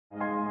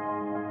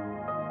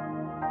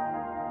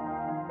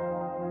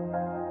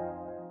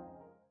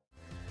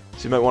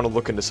So you might want to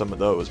look into some of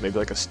those. Maybe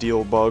like a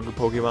steel bug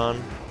Pokemon.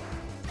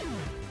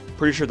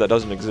 Pretty sure that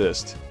doesn't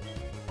exist.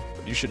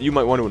 But you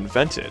might want to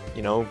invent it,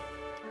 you know?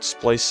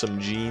 Splice some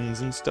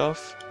genes and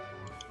stuff.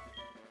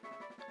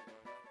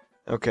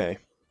 Okay.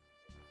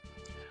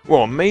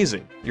 Well,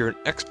 amazing! You're an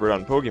expert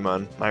on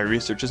Pokemon. My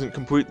research isn't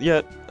complete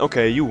yet.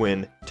 Okay, you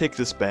win. Take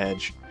this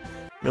badge.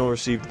 Mill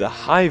received the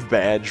Hive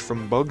badge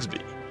from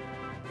Bugsby.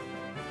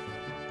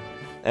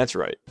 That's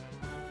right.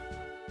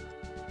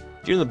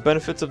 Do you know the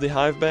benefits of the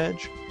Hive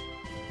badge?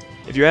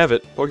 If you have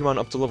it, Pokemon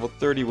up to level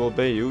 30 will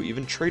obey you,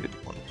 even traded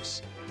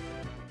ones.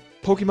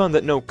 Pokemon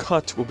that know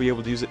Cut will be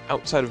able to use it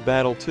outside of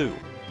battle too.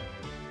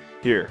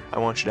 Here, I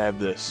want you to have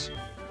this.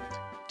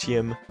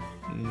 TM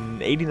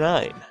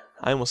 89.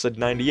 I almost said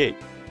 98.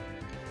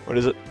 What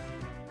is it?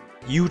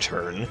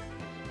 U-turn.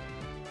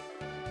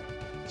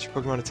 It's your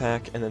Pokemon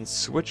attack, and then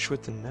switch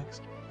with the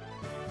next.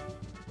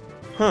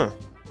 Huh.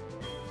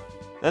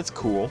 That's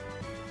cool.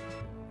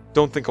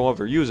 Don't think I'll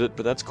ever use it,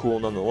 but that's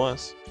cool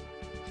nonetheless.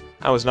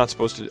 I was not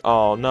supposed to...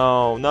 Oh,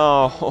 no,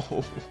 no!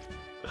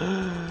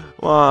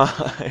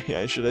 Why?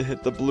 I should have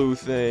hit the blue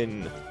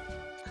thing.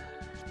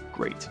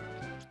 Great.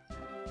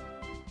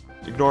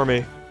 Ignore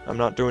me. I'm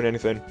not doing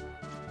anything.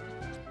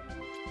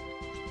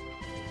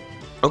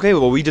 Okay,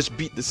 well, we just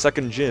beat the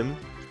second gym.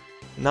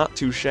 Not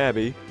too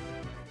shabby.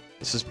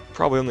 This is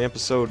probably only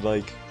episode,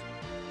 like...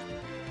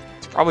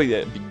 It's probably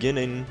the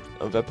beginning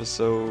of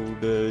episode...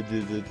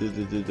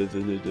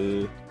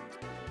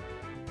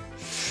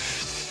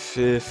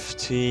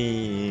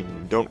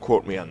 15. Don't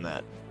quote me on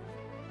that.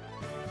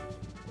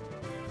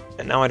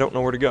 And now I don't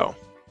know where to go.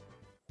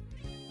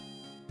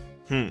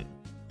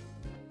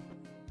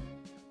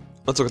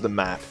 Let's look at the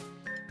map.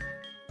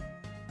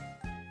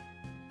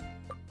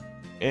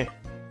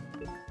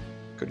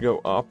 Could go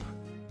up.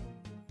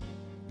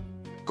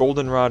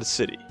 Goldenrod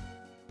City.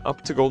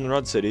 Up to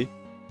Goldenrod City.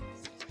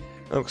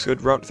 That looks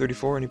good. Route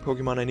 34. Any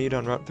Pokemon I need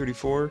on Route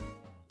 34?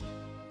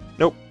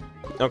 Nope.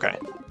 Okay.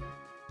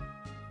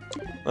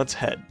 Let's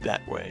head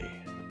that way.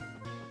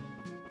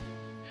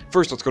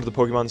 First, let's go to the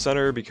Pokemon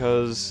Center,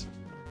 because...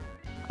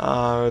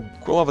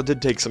 Quilava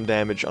did take some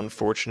damage,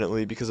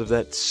 unfortunately, because of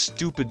that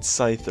stupid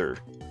Scyther.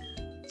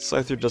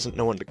 Scyther doesn't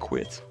know when to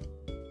quit.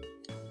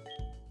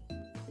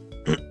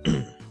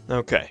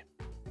 Okay.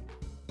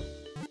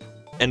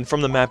 And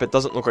from the map, it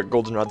doesn't look like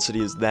Goldenrod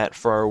City is that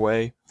far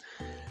away.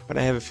 But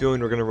I have a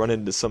feeling we're gonna run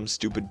into some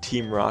stupid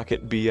Team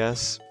Rocket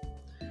BS.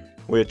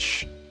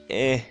 Which,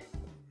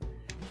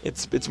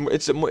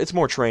 It's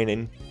more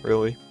training,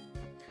 really.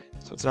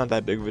 So it's not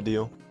that big of a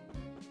deal.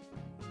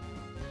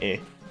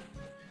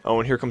 Oh,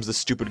 and here comes the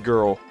stupid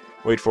girl.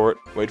 Wait for it.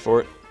 Wait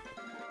for it.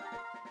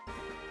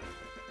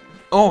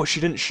 Oh,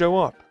 she didn't show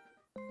up.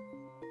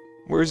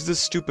 Where's this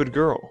stupid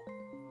girl?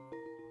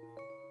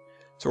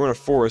 So we're in a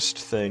forest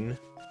thing.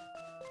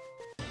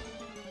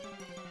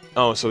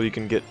 Oh, so you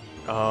can get...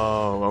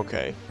 Oh,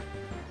 okay.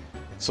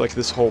 So, like,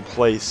 this whole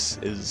place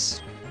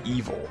is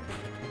evil.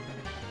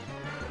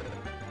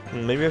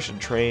 Maybe I should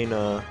train,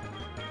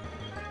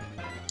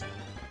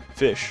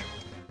 fish.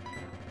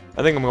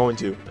 I think I'm going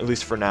to, at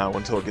least for now,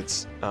 until it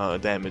gets,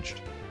 damaged.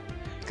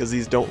 Because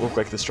these don't look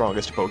like the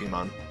strongest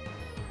Pokemon.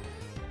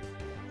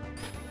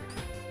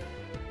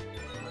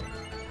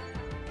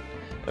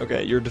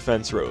 Okay, your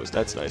defense rose.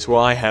 That's nice.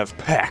 Well, I have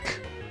Peck.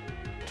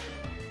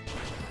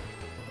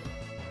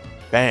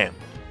 Bam.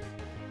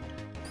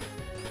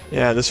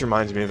 Yeah, this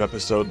reminds me of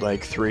episode,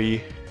 like,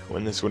 3,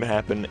 when this would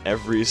happen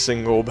every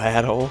single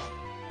battle.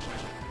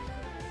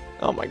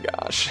 Oh my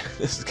gosh,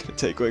 this is gonna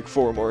take like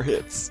 4 more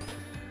hits.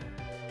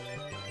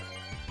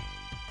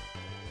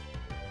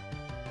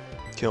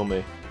 Kill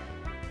me.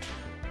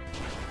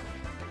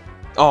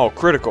 Oh,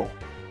 critical.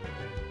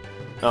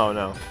 Oh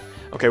no.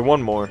 Okay,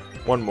 one more.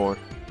 One more.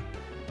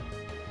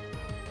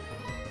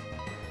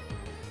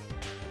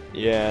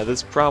 Yeah,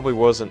 this probably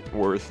wasn't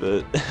worth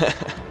it.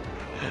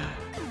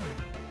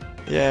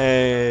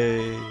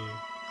 Yay.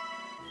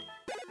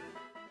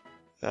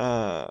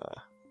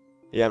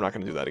 Yeah, I'm not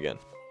gonna do that again.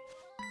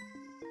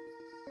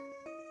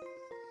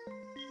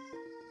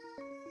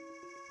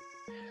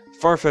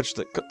 Farfetch'd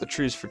that cut the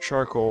trees for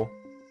charcoal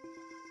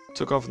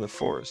took off in the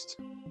forest.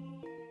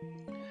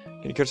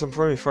 Can you catch something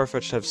for me?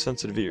 Farfetch'd have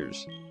sensitive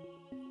ears.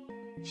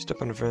 If you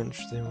step on a branch,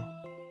 they will...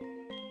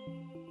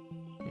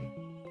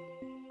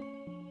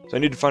 So I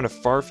need to find a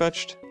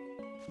Farfetch'd?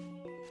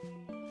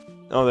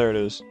 Oh, there it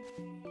is.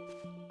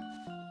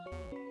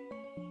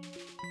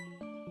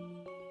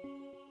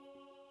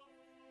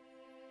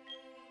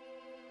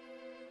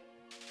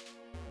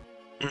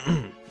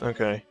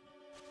 Okay.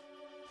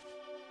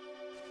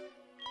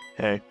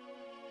 Hey.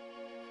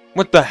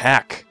 What the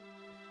heck?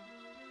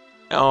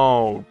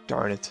 Oh,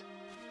 darn it.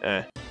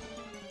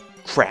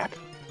 Crap.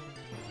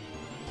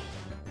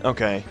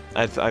 Okay,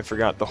 I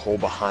forgot the whole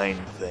behind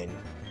thing.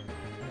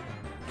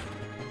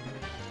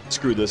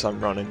 Screw this, I'm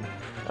running.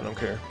 I don't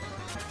care.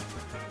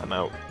 I'm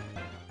out.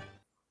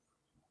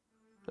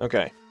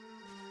 Okay.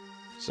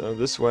 So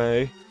this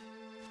way...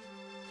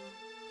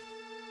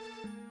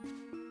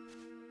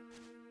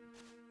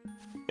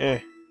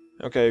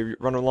 Okay,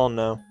 run along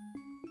now.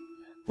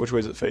 Which way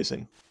is it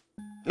facing?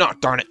 No,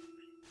 darn it!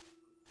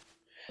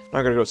 Now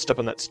I'm gonna go step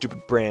on that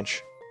stupid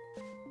branch.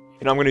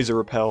 You know, I'm gonna use a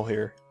repel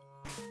here.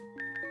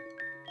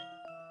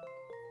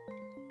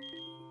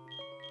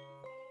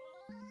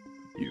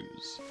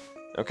 Use.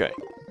 Okay.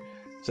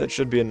 So that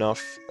should be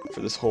enough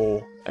for this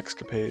whole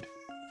escapade.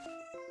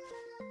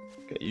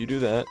 Okay, you do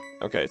that.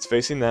 Okay, it's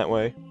facing that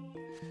way.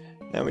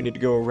 Now we need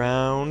to go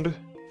around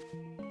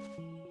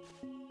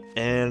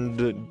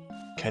and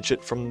catch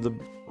it from the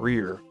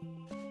rear.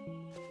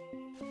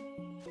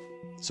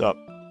 What's up?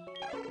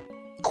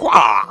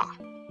 Quah!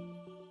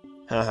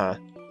 Haha.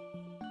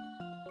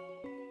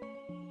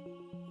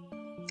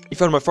 You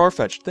found my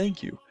Farfetch'd,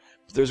 thank you.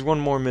 But there's one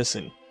more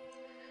missing.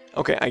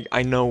 Okay,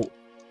 I know.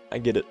 I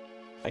get it.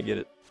 I get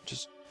it.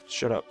 Just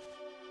shut up.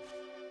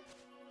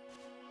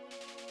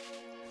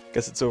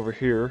 Guess it's over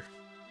here.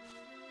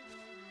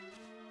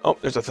 Oh,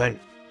 there's a thing.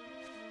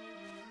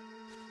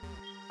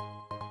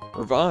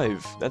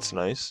 Revive. That's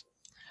nice.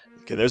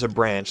 Okay, there's a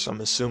branch, so I'm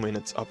assuming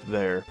it's up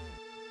there.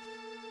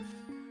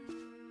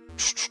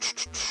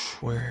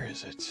 Where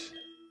is it?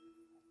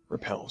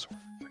 Repels.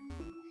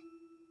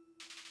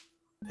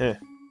 Heh.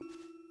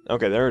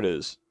 Okay, there it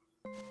is.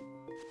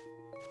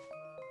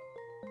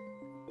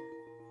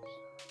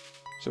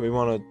 So we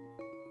want to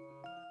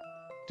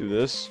do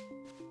this.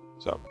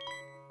 So.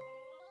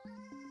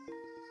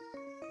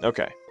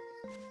 Okay.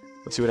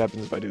 Let's see what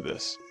happens if I do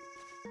this.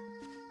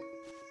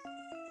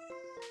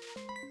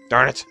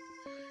 Darn it!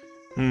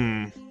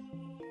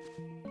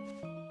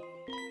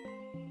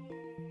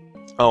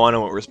 Oh, I know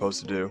what we're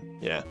supposed to do.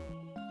 Yeah.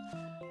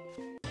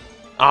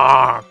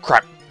 Ah,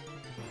 crap!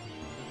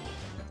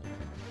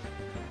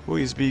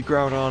 Please be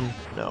Groudon.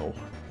 No.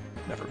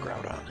 Never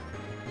Groudon.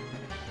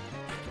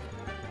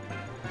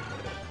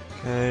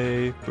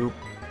 Okay, boop.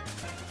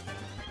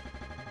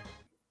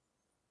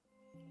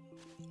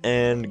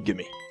 And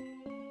gimme.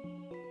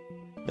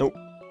 Nope.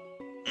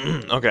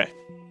 Okay.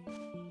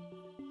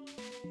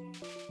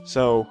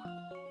 So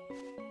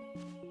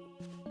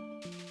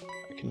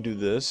I can do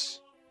this,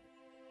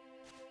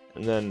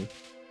 and then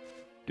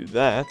do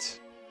that,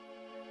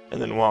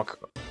 and then walk.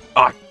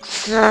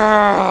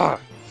 Ah!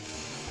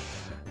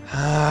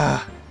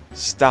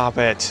 Stop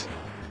it!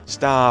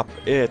 Stop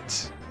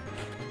it!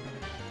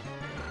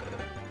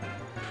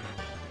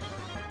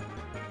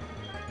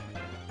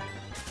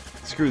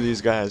 Screw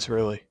these guys,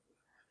 really.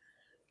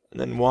 And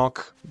then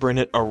walk, bring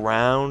it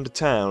around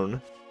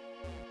town,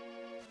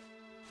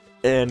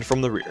 and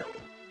from the rear.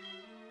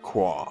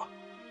 Quah.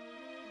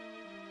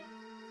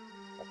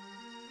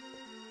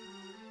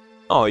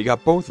 Oh, you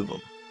got both of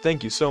them.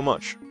 Thank you so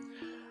much.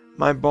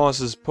 My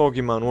boss's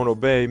Pokemon won't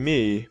obey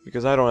me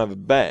because I don't have a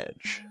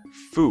badge.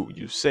 Foo,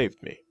 you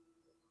saved me.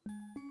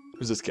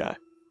 Who's this guy?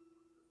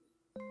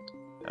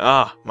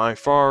 Ah, my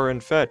far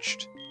and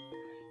fetched.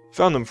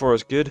 Found them for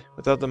us, kid.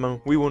 Without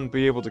them, we wouldn't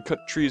be able to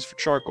cut trees for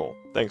charcoal.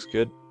 Thanks,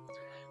 kid.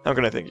 How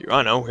can I thank you?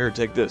 I know. Here,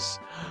 take this.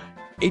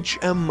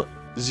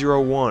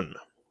 HM01.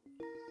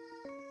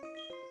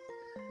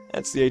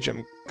 That's the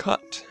HM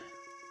cut.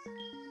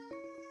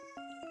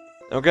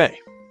 Okay.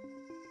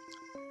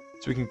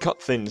 So we can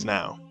cut things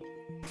now.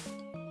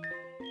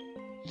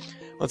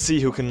 Let's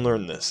see who can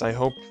learn this. I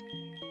hope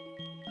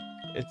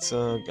it's,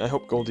 I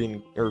hope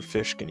Goldeen, or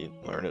Fish can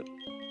learn it.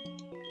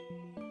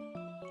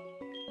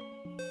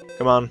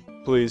 Come on,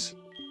 please.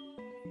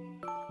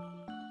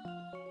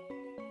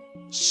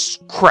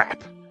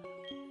 Crap!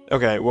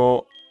 Okay,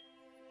 well...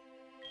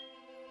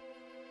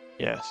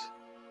 Yes.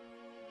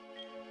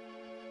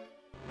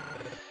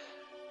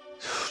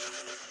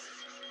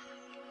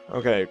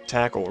 Okay,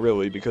 tackle,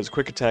 really, because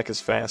quick attack is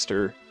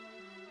faster,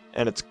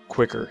 and it's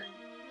quicker.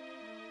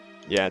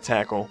 Yeah,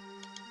 tackle.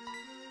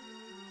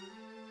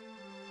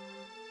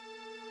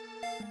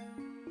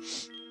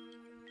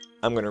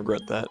 I'm gonna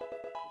regret that.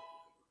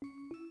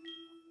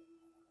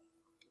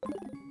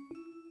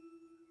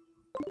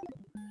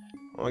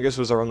 Well, I guess it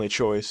was our only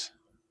choice.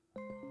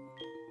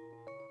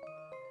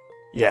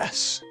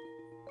 Yes!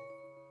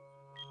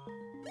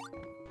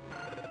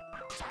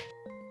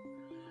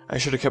 I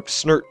should have kept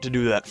Snert to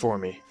do that for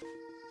me.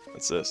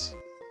 What's this?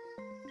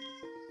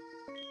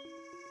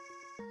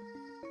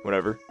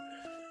 Whatever.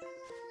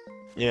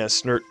 Yeah,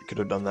 Snert could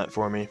have done that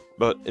for me,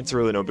 but it's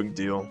really no big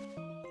deal.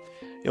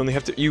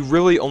 You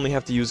really only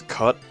have to use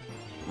Cut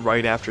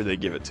right after they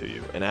give it to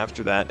you, and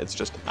after that, it's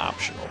just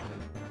optional.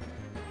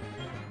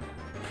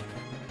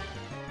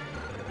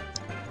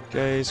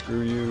 Okay,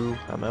 screw you.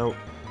 I'm out.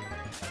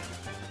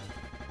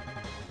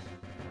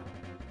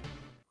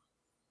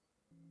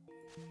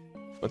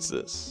 What's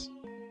this?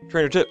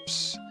 Trainer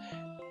tips.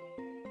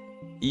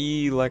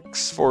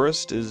 Elex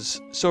Forest is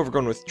so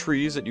overgrown with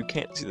trees that you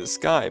can't see the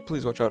sky.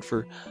 Please watch out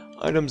for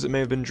items that may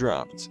have been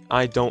dropped.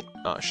 I don't...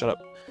 shut up.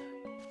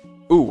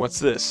 Ooh, what's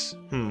this?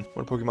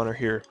 What Pokemon are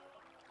here?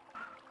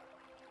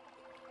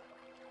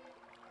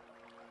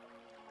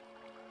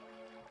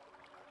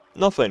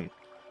 Nothing.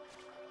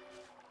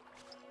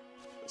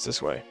 It's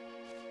this way.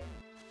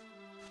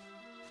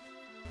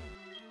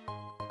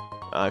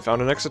 I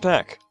found an X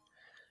attack.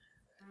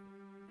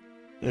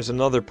 There's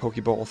another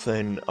Pokeball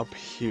thing up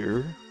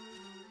here.